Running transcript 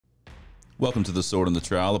Welcome to the Sword and The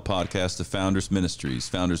Trowel, a podcast of Founders Ministries.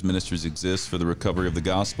 Founders Ministries exists for the recovery of the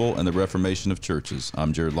gospel and the reformation of churches.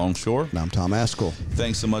 I'm Jared Longshore. And I'm Tom Ascol.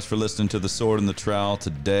 Thanks so much for listening to the Sword and The Trowel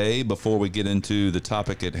today. Before we get into the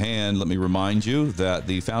topic at hand, let me remind you that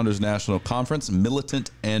the Founders National Conference, Militant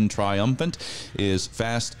and Triumphant, is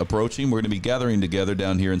fast approaching. We're going to be gathering together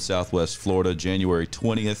down here in Southwest Florida, January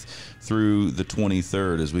 20th through the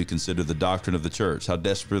 23rd, as we consider the doctrine of the church. How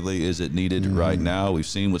desperately is it needed right now? We've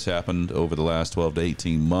seen what's happened over the last 12 to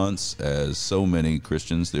 18 months as so many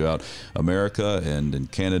Christians throughout America and in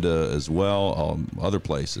Canada as well, other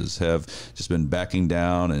places, have just been backing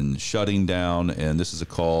down and shutting down. And this is a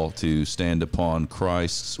call to stand upon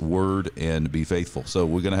Christ's word and be faithful. So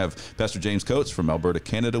we're going to have Pastor James Coates from Alberta,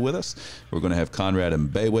 Canada with us. We're going to have Conrad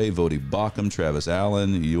Mbewe, Vodi Bacham, Travis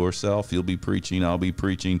Allen, yourself. You'll be preaching. I'll be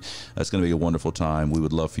preaching. That's going to be a wonderful time. We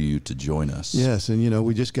would love for you to join us. Yes, and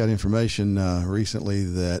we just got information recently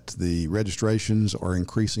that the registrations are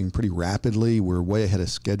increasing pretty rapidly. We're way ahead of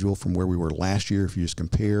schedule from where we were last year if you just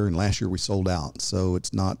compare, and last year we sold out. So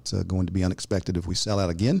it's not going to be unexpected if we sell out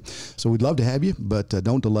again. So we'd love to have you, but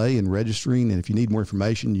don't delay in registering. And if you need more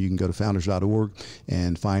information, you can go to founders.org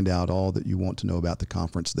and find out all that you want to know about the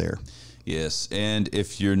conference there. Yes, and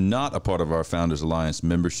if you're not a part of our Founders Alliance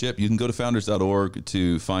membership, you can go to founders.org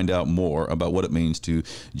to find out more about what it means to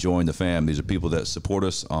join the fam. These are people that support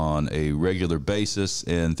us on a regular basis,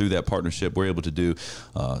 and through that partnership, we're able to do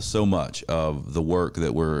so much of the work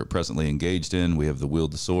that we're presently engaged in. We have the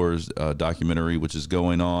Wield the Swords documentary, which is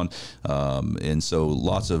going on, and so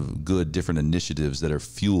lots of good different initiatives that are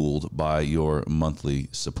fueled by your monthly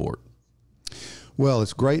support. Well,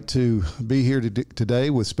 it's great to be here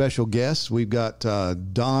today with special guests. We've got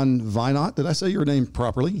Don Veinot. Did I say your name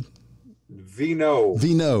properly?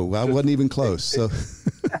 Veinot. I wasn't even close. So,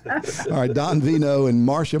 all right, Don Veinot and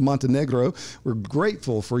Marcia Montenegro. We're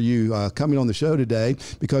grateful for you coming on the show today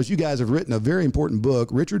because you guys have written a very important book,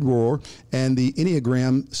 Richard Rohr and the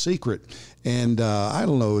Enneagram Secret. And I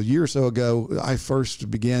don't know, a year or so ago, I first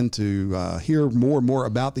began to hear more and more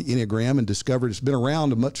about the Enneagram and discovered it's been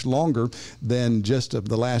around much longer than just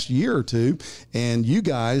the last year or two. And you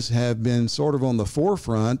guys have been sort of on the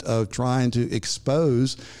forefront of trying to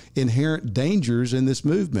expose inherent dangers in this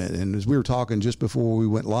movement. And as we were talking just before we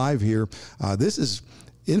went live here, this is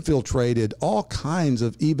infiltrated all kinds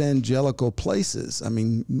of evangelical places. I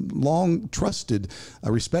mean, long trusted,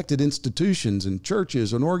 respected institutions and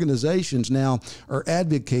churches and organizations now are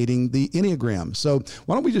advocating the Enneagram. So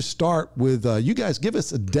why don't we just start with you guys give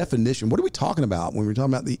us a definition. What are we talking about when we're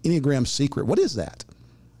talking about the Enneagram Secret? What is that?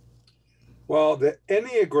 Well, the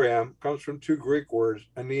Enneagram comes from two Greek words,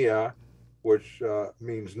 ennea, which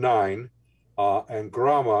means 9, and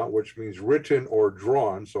gramma, which means written or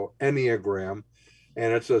drawn, so Enneagram.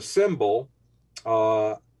 And it's a symbol,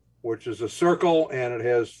 which is a circle, and it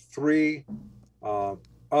has 3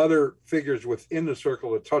 other figures within the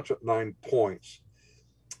circle that touch at 9 points.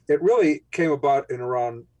 It really came about in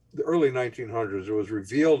around the early 1900s. It was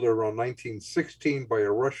revealed around 1916 by a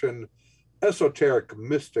Russian esoteric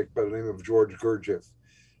mystic by the name of George Gurdjieff.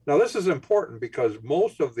 Now, this is important because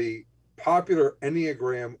most of the popular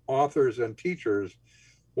Enneagram authors and teachers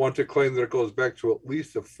want to claim that it goes back to at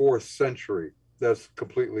least the 4th century. That's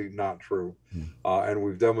completely not true, and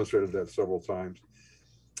we've demonstrated that several times.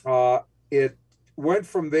 It went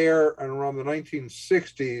from there, and around the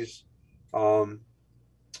 1960s, why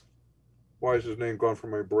is his name gone from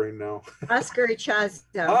my brain now? Oscar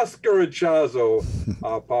Ichazo. Oscar Ichazo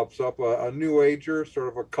pops up, a New Ager, sort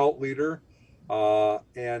of a cult leader,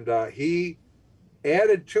 and he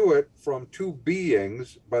added to it from 2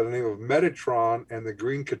 beings by the name of Metatron and the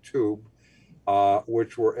Green Ketub,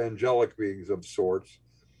 which were angelic beings of sorts.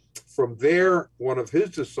 From there, one of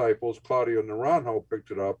his disciples, Claudio Naranjo,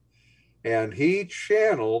 picked it up, and he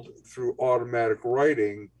channeled through automatic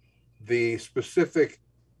writing the specific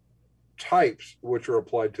types which are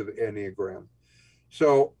applied to the Enneagram.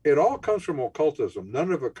 So it all comes from occultism.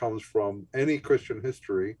 None of it comes from any Christian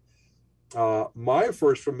history. My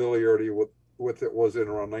first familiarity with it was in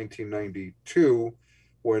around 1992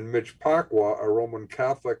 when Mitch Pacwa, a Roman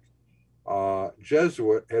Catholic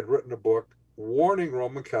Jesuit, had written a book warning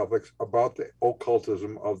Roman Catholics about the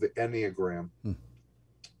occultism of the Enneagram.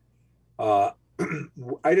 I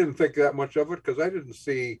didn't think that much of it because I didn't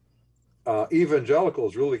see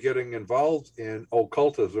evangelicals really getting involved in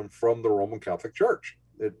occultism from the Roman Catholic Church.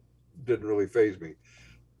 It didn't really faze me.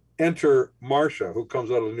 Enter Marcia, who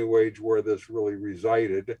comes out of the New Age where this really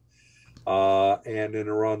resided. And in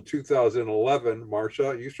around 2011,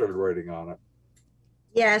 Marcia, you started writing on it.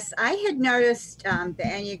 Yes, I had noticed the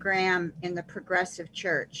Enneagram in the progressive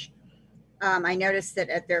church. I noticed that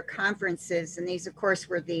at their conferences, and these, of course,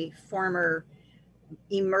 were the former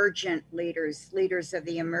emergent leaders of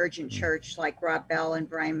the emergent church, like Rob Bell and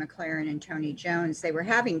Brian McLaren and Tony Jones, they were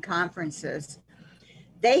having conferences.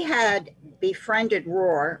 They had befriended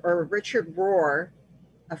Rohr, or Richard Rohr,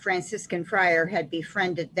 a Franciscan friar, had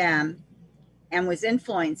befriended them and was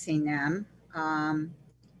influencing them.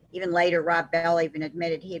 Even later, Rob Bell even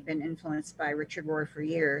admitted he had been influenced by Richard Rohr for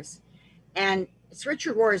years. And it's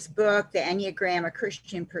Richard Rohr's book, The Enneagram, A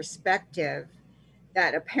Christian Perspective,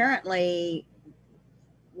 that apparently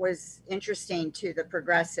was interesting to the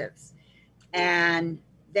progressives. And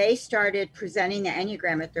they started presenting the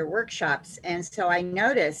Enneagram at their workshops. And so I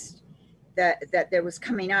noticed that there was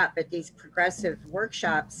coming up at these progressive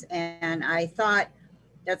workshops. And I thought,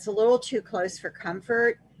 that's a little too close for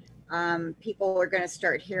comfort. People are going to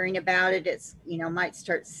start hearing about it. It's, might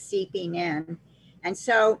start seeping in. And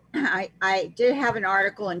so I did have an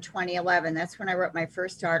article in 2011. That's when I wrote my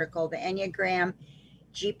first article, The Enneagram,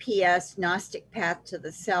 GPS, Gnostic Path to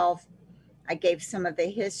the Self. I gave some of the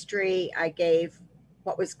history. I gave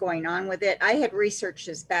what was going on with it. I had researched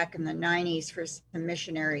this back in the 90s for some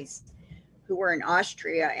missionaries who were in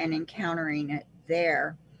Austria and encountering it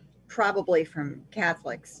there, probably from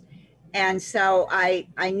Catholics. And so I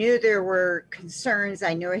knew there were concerns.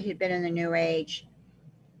 I knew it had been in the New Age.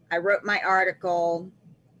 I wrote my article,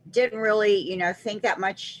 didn't really, think that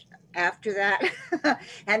much after that.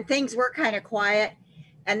 And things were kind of quiet.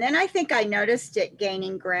 And then I think I noticed it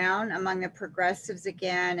gaining ground among the progressives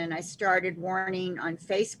again. And I started warning on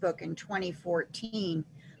Facebook in 2014.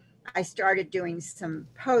 I started doing some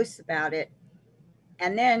posts about it.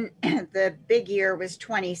 And then the big year was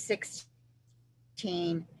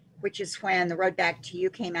 2016, which is when The Road Back to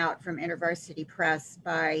You came out from InterVarsity Press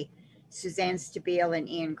by Suzanne Stabile and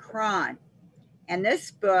Ian Cron. And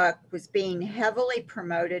this book was being heavily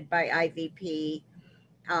promoted by IVP.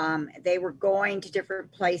 They were going to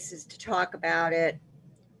different places to talk about it.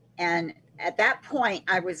 And at that point,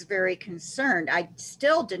 I was very concerned. I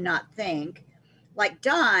still did not think, like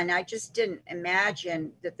Don, I just didn't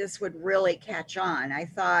imagine that this would really catch on. I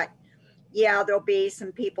thought, yeah, there'll be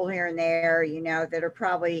some people here and there, that are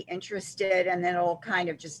probably interested, and then it'll kind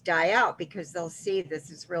of just die out because they'll see this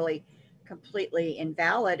is really completely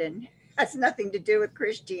invalid and has nothing to do with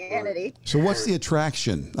Christianity. So what's the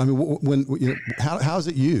attraction? I mean, how is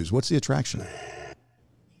it used? What's the attraction?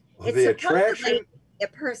 Well, the attraction, a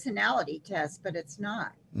personality test, but it's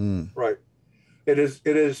not. Right. It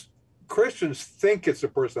is. Christians think it's a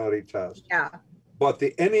personality test. Yeah. But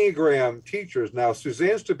the Enneagram teachers, now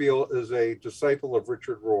Suzanne Stabile is a disciple of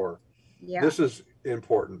Richard Rohr. Yeah. This is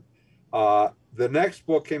important. The next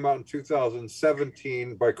book came out in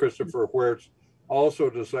 2017 by Christopher Huertz, also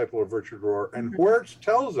a disciple of Richard Rohr. And Huertz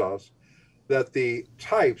tells us that the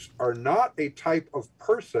types are not a type of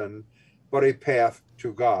person, but a path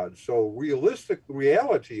to God. So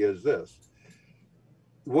reality is this.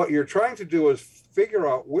 What you're trying to do is figure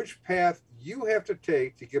out which path you have to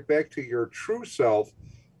take to get back to your true self,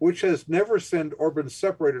 which has never sinned or been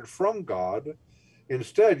separated from God.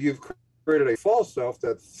 Instead, you've created a false self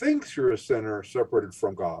that thinks you're a sinner separated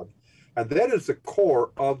from God. And that is the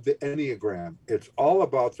core of the Enneagram. It's all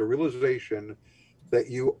about the realization that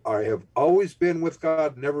you have always been with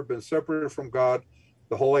God, never been separated from God.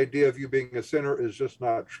 The whole idea of you being a sinner is just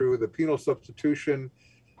not true. The penal substitution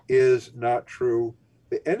is not true.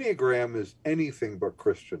 The Enneagram is anything but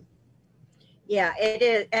Christian. Yeah, it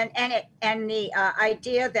is. And the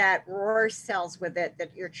idea that Rohr sells with it,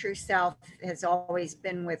 that your true self has always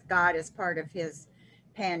been with God as part of his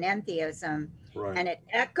panentheism. Right. And it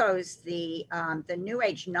echoes the New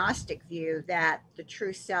Age Gnostic view that the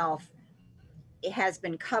true self, it has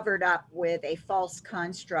been covered up with a false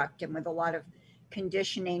construct and with a lot of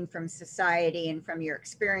conditioning from society and from your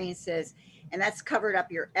experiences. And that's covered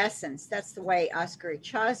up your essence. That's the way Oscar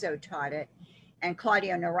Ichazo taught it. And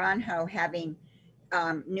Claudio Naranjo, having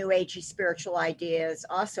New Agey spiritual ideas,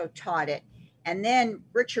 also taught it. And then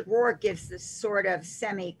Richard Rohr gives this sort of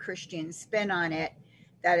semi-Christian spin on it,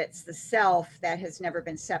 that it's the self that has never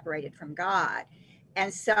been separated from God.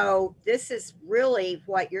 And so this is really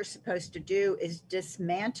what you're supposed to do, is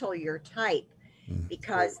dismantle your type,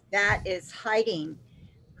 because that is hiding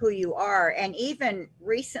who you are. And even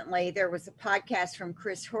recently, there was a podcast from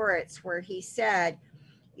Chris Horitz where he said,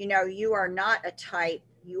 you are not a type,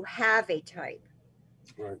 you have a type.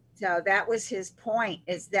 Right. So that was his point,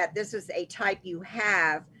 is that this is a type you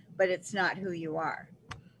have, but it's not who you are.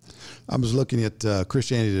 I was looking at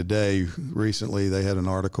Christianity Today recently. They had an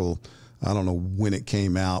article, I don't know when it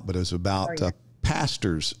came out, but it was about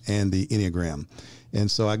pastors and the Enneagram. And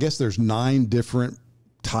so I guess there's 9 different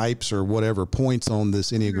types or whatever points on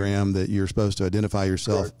this Enneagram that you're supposed to identify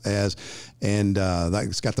yourself as. And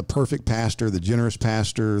it's got the perfect pastor, the generous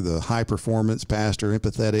pastor, the high performance pastor,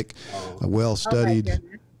 empathetic, well-studied,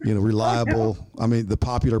 reliable. I mean, the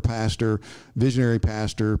popular pastor, visionary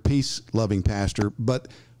pastor, peace-loving pastor. But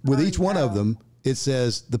with each one of them, it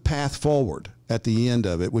says the path forward at the end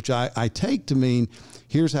of it, which I take to mean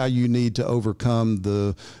here's how you need to overcome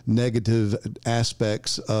the negative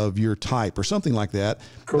aspects of your type or something like that.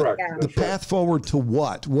 Correct. The path forward to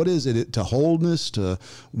what? What is it? To wholeness, to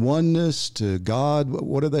oneness, to God?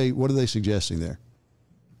 What are they suggesting there?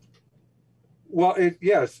 Well,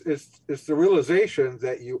 it's the realization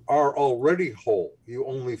that you are already whole. You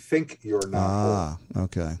only think you're not whole.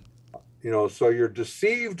 Okay. So your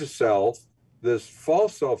deceived self, this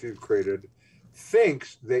false self you've created,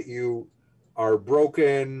 thinks that you are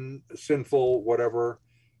broken, sinful, whatever.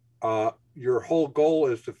 Your whole goal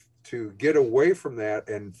is to get away from that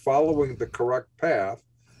and following the correct path.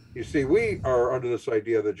 You see, we are under this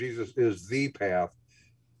idea that Jesus is the path.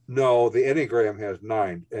 No, the Enneagram has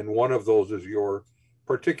 9, and one of those is your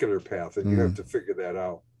particular path, and you have to figure that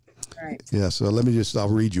out. Right. Yeah, so I'll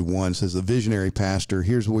read you one. It says, the visionary pastor,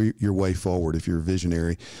 here's your way forward if you're a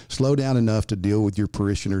visionary. Slow down enough to deal with your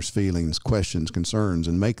parishioners' feelings, questions, concerns,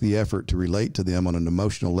 and make the effort to relate to them on an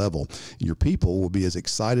emotional level. Your people will be as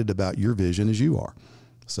excited about your vision as you are.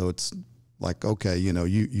 So it's like, okay,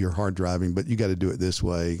 you're hard driving, but you got to do it this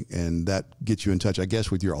way, and that gets you in touch, I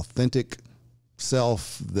guess, with your authentic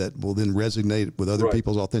self that will then resonate with other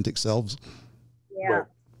people's authentic selves. Yeah. Right.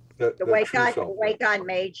 The way God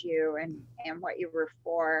made you and what you were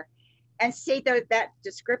for. And see, that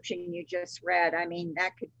description you just read, I mean,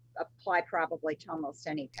 that could apply probably to almost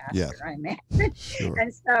any pastor, I imagine. Sure.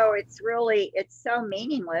 And so it's so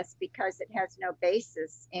meaningless because it has no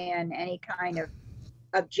basis in any kind of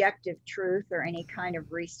objective truth or any kind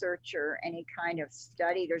of research or any kind of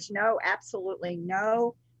study. There's absolutely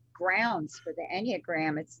no grounds for the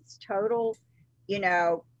Enneagram. It's this total,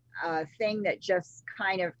 thing that just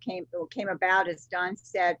kind of came about, as Don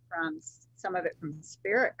said, from some of it from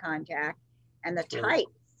spirit contact. And the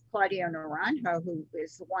types, Claudio Naranjo, who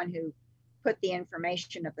is the one who put the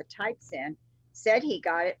information of the types in, said he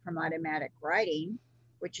got it from automatic writing,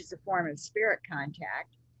 which is a form of spirit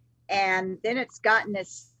contact. And then it's gotten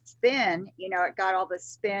this spin, it got all this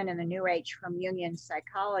spin in the New Age from Jungian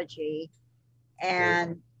psychology.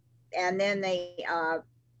 And then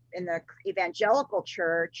in the evangelical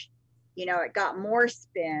church, it got more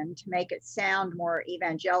spin to make it sound more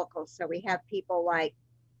evangelical. So we have people like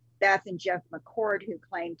Beth and Jeff McCord who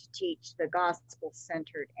claim to teach the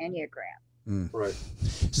gospel-centered Enneagram. Right.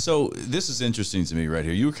 So this is interesting to me right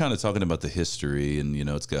here. You were kind of talking about the history and,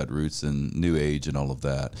 it's got roots in New Age and all of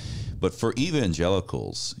that. But for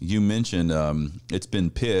evangelicals, you mentioned it's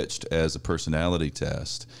been pitched as a personality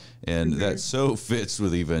test. And that so fits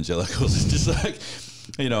with evangelicals. It's just like,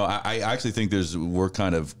 I actually think we're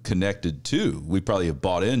kind of connected too. We probably have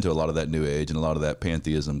bought into a lot of that New Age and a lot of that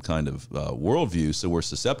pantheism kind of worldview, so we're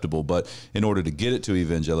susceptible. But in order to get it to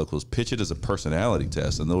evangelicals, pitch it as a personality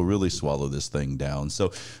test, and they'll really swallow this thing down.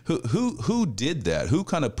 So who did that? Who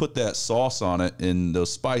kind of put that sauce on it and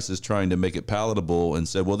those spices, trying to make it palatable, and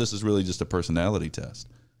said, well, this is really just a personality test?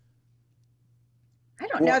 I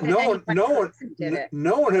don't know that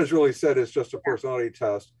no one has really said it's just a personality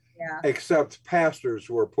test. Except pastors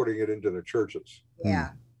who are putting it into their churches.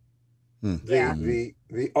 The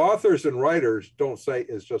authors and writers don't say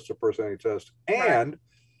it's just a personality test, and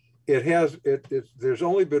there's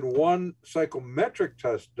only been one psychometric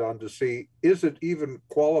test done to see is it even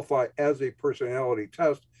qualify as a personality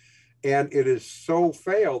test, and it is so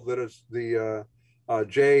failed that it's the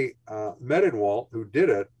Jay Medenwalt, who did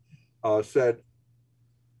it, said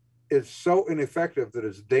it's so ineffective that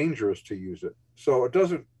it's dangerous to use it. So it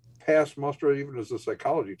doesn't pass muster even as a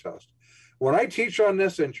psychology test. When I teach on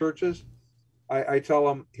this in churches, I tell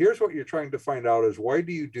them, here's what you're trying to find out is, why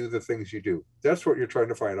do you do the things you do? That's what you're trying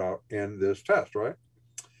to find out in this test, right?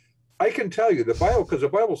 I can tell you the Bible, because the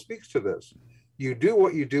Bible speaks to this. You do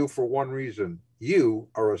what you do for one reason. You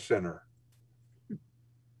are a sinner.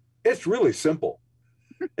 It's really simple.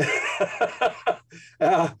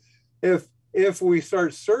 If we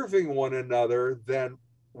start serving one another, then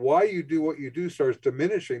why you do what you do starts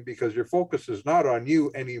diminishing, because your focus is not on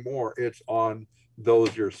you anymore. It's on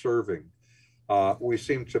those you're serving. We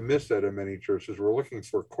seem to miss that in many churches. We're looking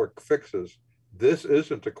for quick fixes. This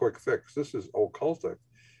isn't a quick fix. This is occultic.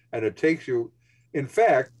 And it takes you, in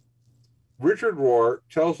fact, Richard Rohr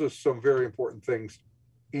tells us some very important things,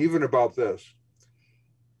 even about this.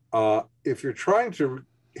 If you're trying to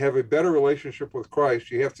have a better relationship with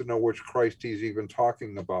Christ, you have to know which Christ he's even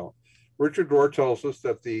talking about. Richard Rohr tells us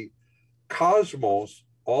that the cosmos,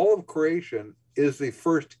 all of creation, is the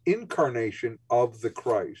first incarnation of the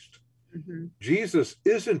Christ. Mm-hmm. Jesus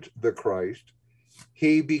isn't the Christ.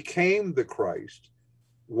 He became the Christ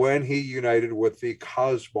when he united with the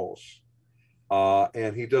cosmos.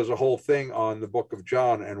 And he does a whole thing on the book of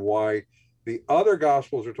John and why the other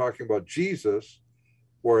gospels are talking about Jesus,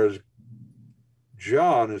 whereas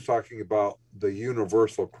John is talking about the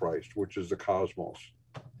universal Christ, which is the cosmos.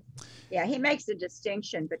 Yeah, he makes a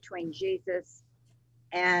distinction between Jesus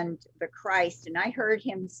and the Christ. And I heard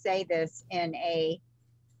him say this in a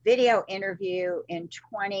video interview in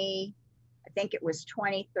I think it was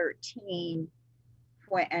 2013,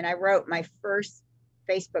 and I wrote my first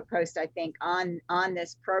Facebook post, I think, on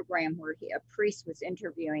this program where a priest was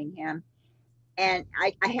interviewing him. And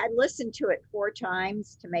I had listened to it 4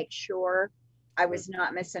 times to make sure I was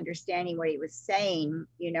not misunderstanding what he was saying.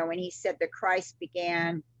 You know, when he said the Christ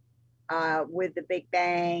began with the Big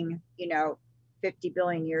Bang, 50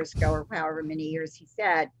 billion years ago, or however many years he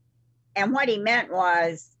said. And what he meant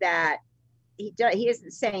was that he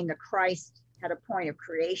isn't saying the Christ had a point of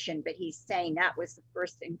creation, but he's saying that was the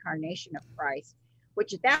first incarnation of Christ,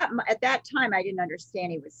 which at that time, I didn't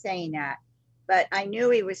understand he was saying that, but I knew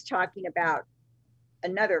he was talking about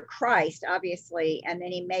another Christ, obviously. And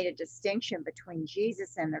then he made a distinction between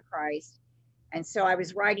Jesus and the Christ. And so I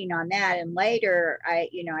was writing on that. And later I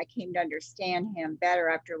came to understand him better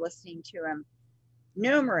after listening to him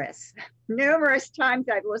numerous times.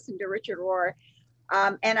 I've listened to Richard Rohr,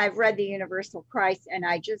 and I've read The Universal Christ, and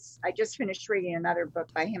I just finished reading another book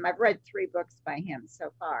by him. I've read 3 books by him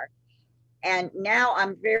so far. And now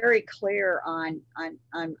I'm very clear on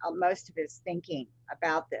most of his thinking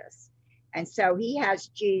about this. And so he has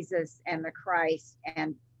Jesus and the Christ,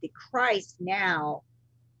 and the Christ now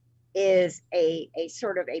is a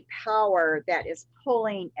sort of a power that is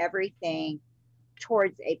pulling everything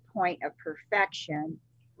towards a point of perfection.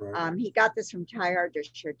 Right. He got this from Teilhard de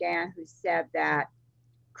Chardin, who said that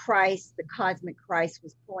Christ, the cosmic Christ,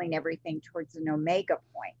 was pulling everything towards an omega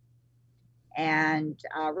point. And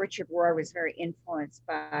Richard Rohr was very influenced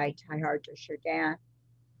by Teilhard de Chardin,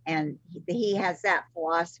 and he has that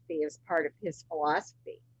philosophy as part of his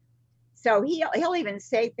philosophy. So he'll even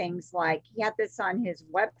say things like, he had this on his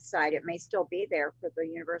website, it may still be there for the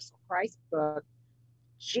Universal Christ book.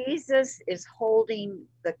 Jesus is holding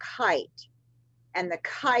the kite, and the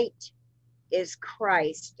kite is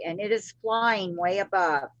Christ, and it is flying way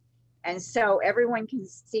above. And so everyone can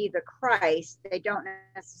see the Christ. They don't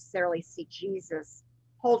necessarily see Jesus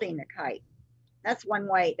holding the kite. That's one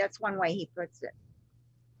way he puts it.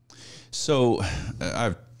 So I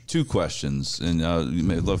have 2 questions, and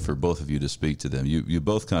I'd love for both of you to speak to them. You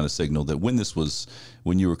both kind of signaled that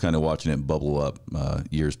when you were kind of watching it bubble up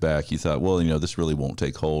years back, you thought, well, this really won't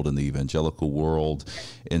take hold in the evangelical world.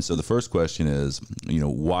 And so the first question is,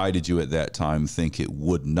 why did you at that time think it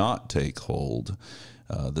would not take hold?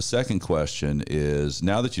 The second question is,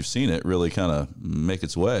 now that you've seen it really kind of make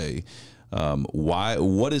its way,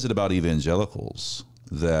 what is it about evangelicals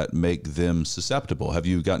that make them susceptible? Have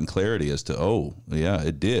you gotten clarity as to, oh, yeah,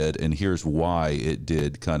 it did, and here's why it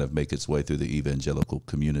did kind of make its way through the evangelical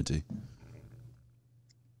community?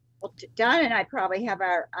 Well, Don and I probably have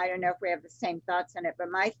I don't know if we have the same thoughts on it,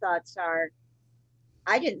 but my thoughts are,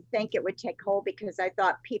 I didn't think it would take hold because I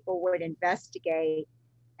thought people would investigate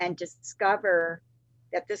and discover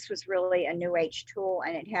that this was really a New Age tool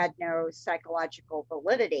and it had no psychological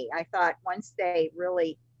validity. I thought once they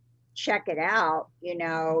really check it out,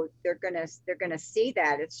 they're gonna see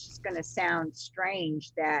that it's just gonna sound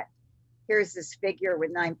strange that here's this figure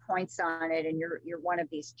with 9 points on it, and you're one of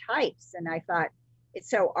these types. And I thought, it's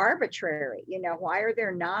so arbitrary. Why are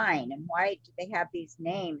there 9, and why do they have these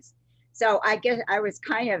names? So I guess I was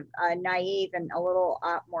kind of naive and a little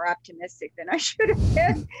more optimistic than I should have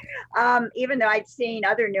been, even though I'd seen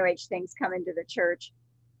other New Age things come into the church.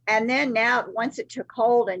 And then now, once it took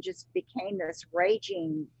hold and just became this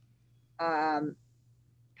raging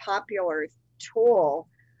popular tool,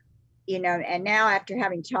 and now after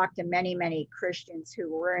having talked to many Christians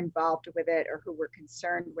who were involved with it or who were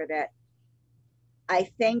concerned with it, I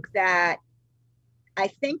think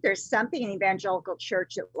there's something in the evangelical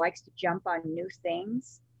church that likes to jump on new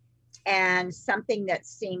things, and something that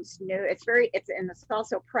seems new. It's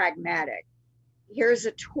also pragmatic. Here's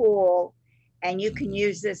a tool, and you can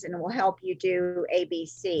use this, and it will help you do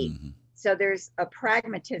ABC. Mm-hmm. So there's a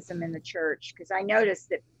pragmatism in the church, because I noticed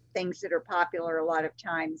that things that are popular a lot of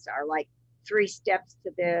times are like 3 steps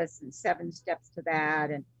to this and 7 steps to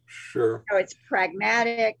that. And sure. So it's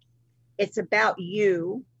pragmatic. it's about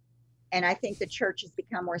you. And I think the church has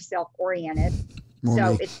become more self-oriented. More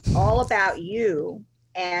So me. it's all about you.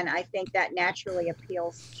 And I think that naturally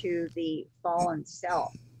appeals to the fallen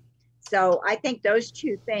self. So I think those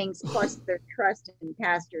two things, plus the trust in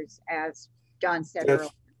pastors, as Don said earlier.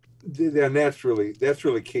 And that's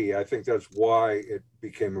really key. I think that's why it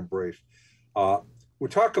became embraced. We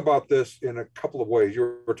talk about this in a couple of ways.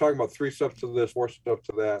 You were talking about 3 steps to this, 4 steps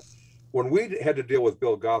to that. When we had to deal with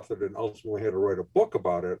Bill Gothard and ultimately had to write a book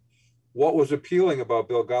about it, what was appealing about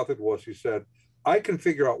Bill Gothard was he said, I can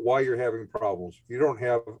figure out why you're having problems. You don't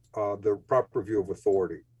have the proper view of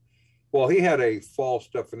authority. Well, he had a false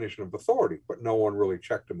definition of authority, but no one really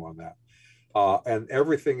checked him on that. And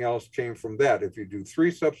everything else came from that. If you do 3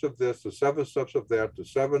 steps of this, the 7 steps of that, the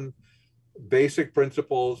 7 basic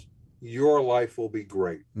principles, your life will be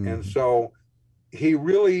great. Mm-hmm. And so he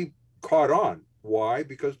really caught on. Why?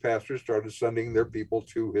 Because pastors started sending their people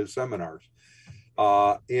to his seminars.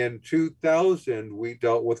 In 2000, we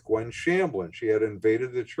dealt with Gwen Shamblin. She had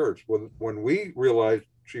invaded the church. When we realized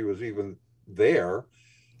she was even there,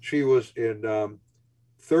 she was in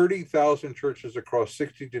 30,000 churches across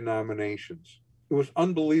 60 denominations. It was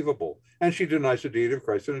unbelievable. And she denies the deity of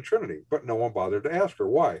Christ and the Trinity, but no one bothered to ask her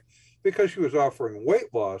why. Because she was offering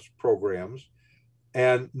weight loss programs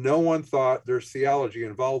and no one thought there's theology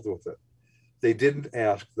involved with it. They didn't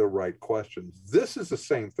ask the right questions. This is the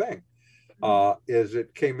same thing. Is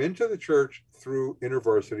it came into the church through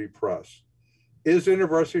InterVarsity Press. Is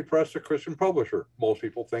InterVarsity Press a Christian publisher? Most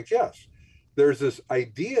people think yes. There's this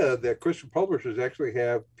idea that Christian publishers actually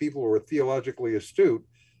have people who are theologically astute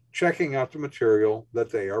checking out the material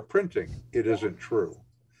that they are printing. It isn't true.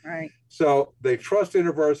 Right. So they trust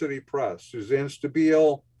InterVarsity Press. Suzanne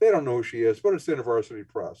Stabile, they don't know who she is, but it's InterVarsity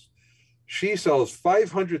Press. She sells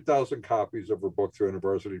 500,000 copies of her book through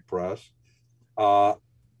InterVarsity Press.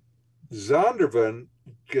 Zondervan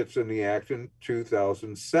gets in the act in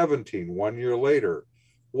 2017, 1 year later.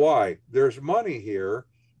 Why? There's money here.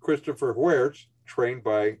 Christopher Huertz, trained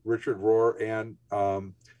by Richard Rohr and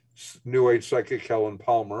New Age psychic Helen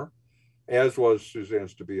Palmer, as was Suzanne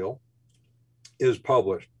Stabile, is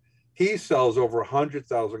published. He sells over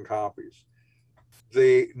 100,000 copies.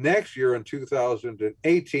 The next year, in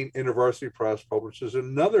 2018, InterVarsity Press publishes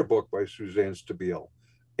another book by Suzanne Stabile,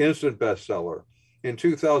 instant bestseller. In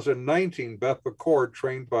 2019, Beth McCord,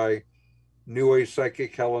 trained by New Age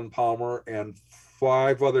psychic Helen Palmer and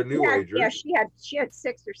 5 other New Agers. Yeah, she had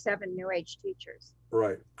 6 or 7 New Age teachers.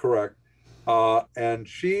 Right, correct. And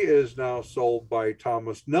she is now sold by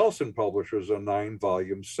Thomas Nelson Publishers, a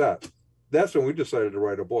 9-volume set. That's when we decided to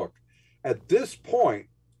write a book. At this point,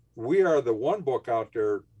 we are the one book out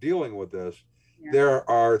there dealing with this. Yeah. There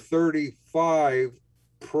are 35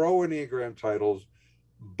 pro Enneagram titles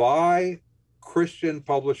by Christian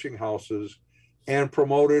publishing houses and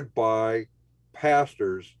promoted by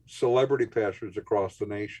pastors, celebrity pastors across the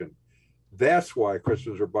nation. That's why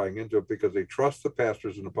Christians are buying into it, because they trust the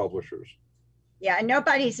pastors and the publishers. Yeah, and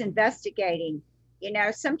nobody's investigating. You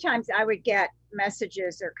know, sometimes I would get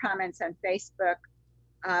messages or comments on Facebook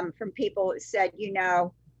from people who said, you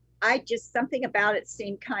know, something about it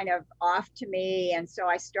seemed kind of off to me. And so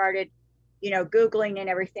I started, you know, Googling and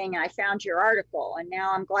everything. And I found your article. And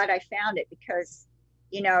now I'm glad I found it because,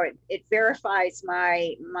 you know, it verifies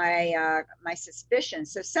my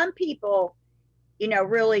suspicions. So some people, you know,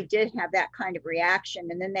 really did have that kind of reaction,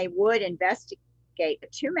 and then they would investigate.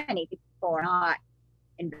 But too many people are not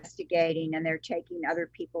investigating, and they're taking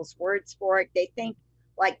other people's words for it. They think,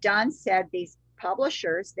 like Don said, these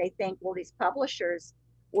publishers, they think, well, these publishers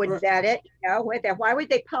would vet it. You know, why would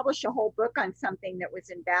they publish a whole book on something that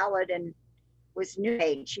was invalid and was New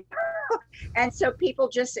Age? And so people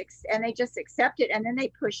just accept it, and then they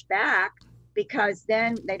push back because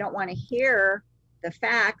then they don't want to hear the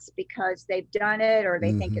facts because they've done it, or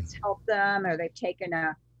they think it's helped them, or they've taken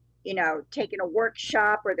a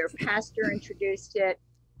workshop, or their pastor introduced it.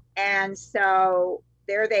 And so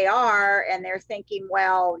there they are, and they're thinking,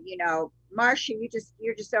 well, you know, Marcia,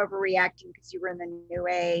 you're just overreacting because you were in the New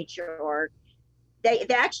Age, or they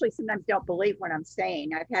actually sometimes don't believe what I'm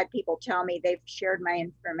saying. I've had people tell me they've shared my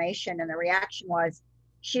information, and the reaction was,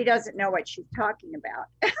 she doesn't know what she's talking about.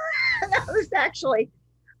 That was actually,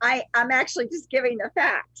 I'm actually just giving the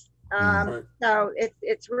facts. So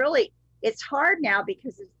it's hard now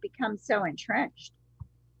because it's become so entrenched.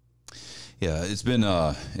 Yeah, it's been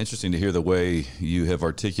interesting to hear the way you have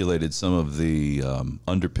articulated some of the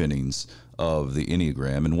underpinnings of the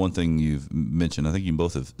Enneagram. And one thing you've mentioned, I think you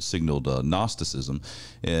both have signaled Gnosticism,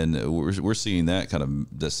 and we're seeing that kind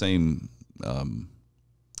of the same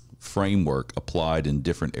framework applied in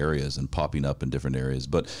different areas and popping up in different areas.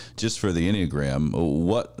 But just for the Enneagram,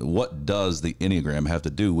 what does the Enneagram have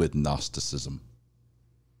to do with Gnosticism?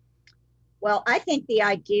 Well, I think the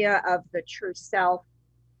idea of the true self,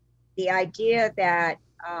 the idea that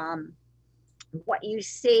what you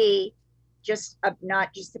see,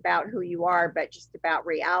 not just about who you are, but just about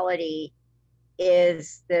reality,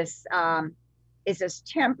 is this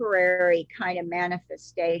temporary kind of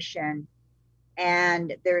manifestation.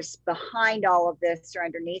 And there's behind all of this, or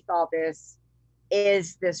underneath all this,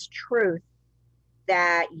 is this truth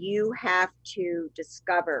that you have to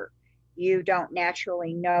discover. You don't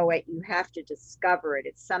naturally know it. You have to discover it.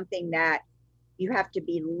 It's something that you have to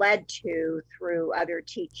be led to through other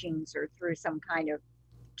teachings or through some kind of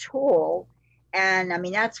tool. And I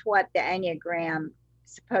mean, that's what the Enneagram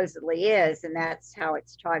supposedly is, and that's how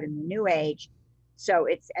it's taught in the New Age. So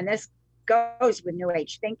and this goes with New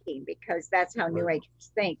Age thinking, because that's how New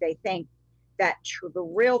Agers think. They think that the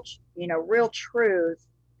real truth,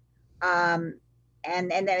 and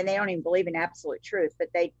they don't even believe in absolute truth, but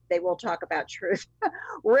they will talk about truth.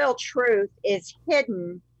 Real truth is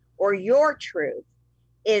hidden, or your truth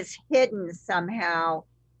is hidden somehow,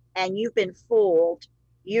 and you've been fooled.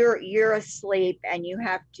 You're asleep, and you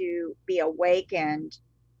have to be awakened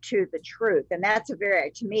to the truth. And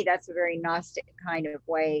to me, that's a very Gnostic kind of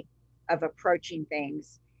way of approaching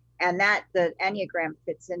things, and that the Enneagram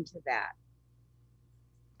fits into that.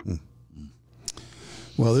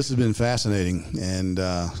 Well, this has been fascinating, and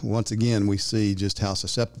once again, we see just how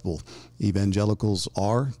susceptible evangelicals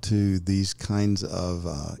are to these kinds of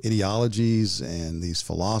ideologies and these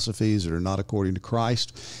philosophies that are not according to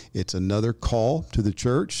Christ. It's another call to the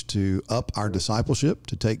church to up our discipleship,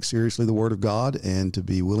 to take seriously the Word of God, and to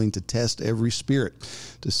be willing to test every spirit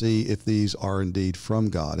to see if these are indeed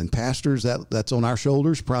from God. And pastors, that's on our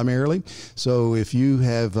shoulders primarily. So if you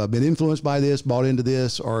have been influenced by this, bought into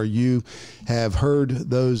this, or you have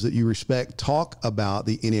heard those that you respect talk about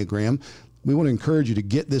the Enneagram, we want to encourage you to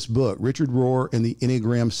get this book, Richard Rohr and the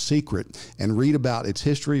Enneagram Secret, and read about its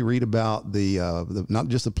history, read about the not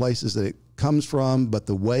just the places that it comes from, but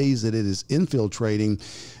the ways that it is infiltrating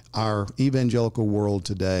our evangelical world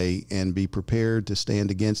today, and be prepared to stand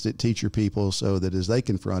against it. Teach your people so that as they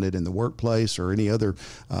confront it in the workplace or any other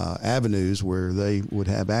avenues where they would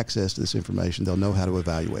have access to this information, they'll know how to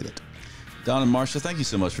evaluate it. Don and Marcia, thank you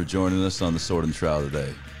so much for joining us on the Sword and Trowel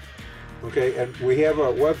today. Okay, and we have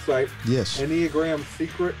a website, yes,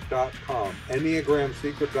 EnneagramSecret.com,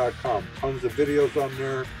 EnneagramSecret.com. Tons of videos on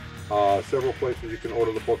there, several places you can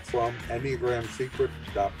order the book from,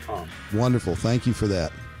 EnneagramSecret.com. Wonderful. Thank you for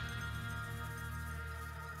that.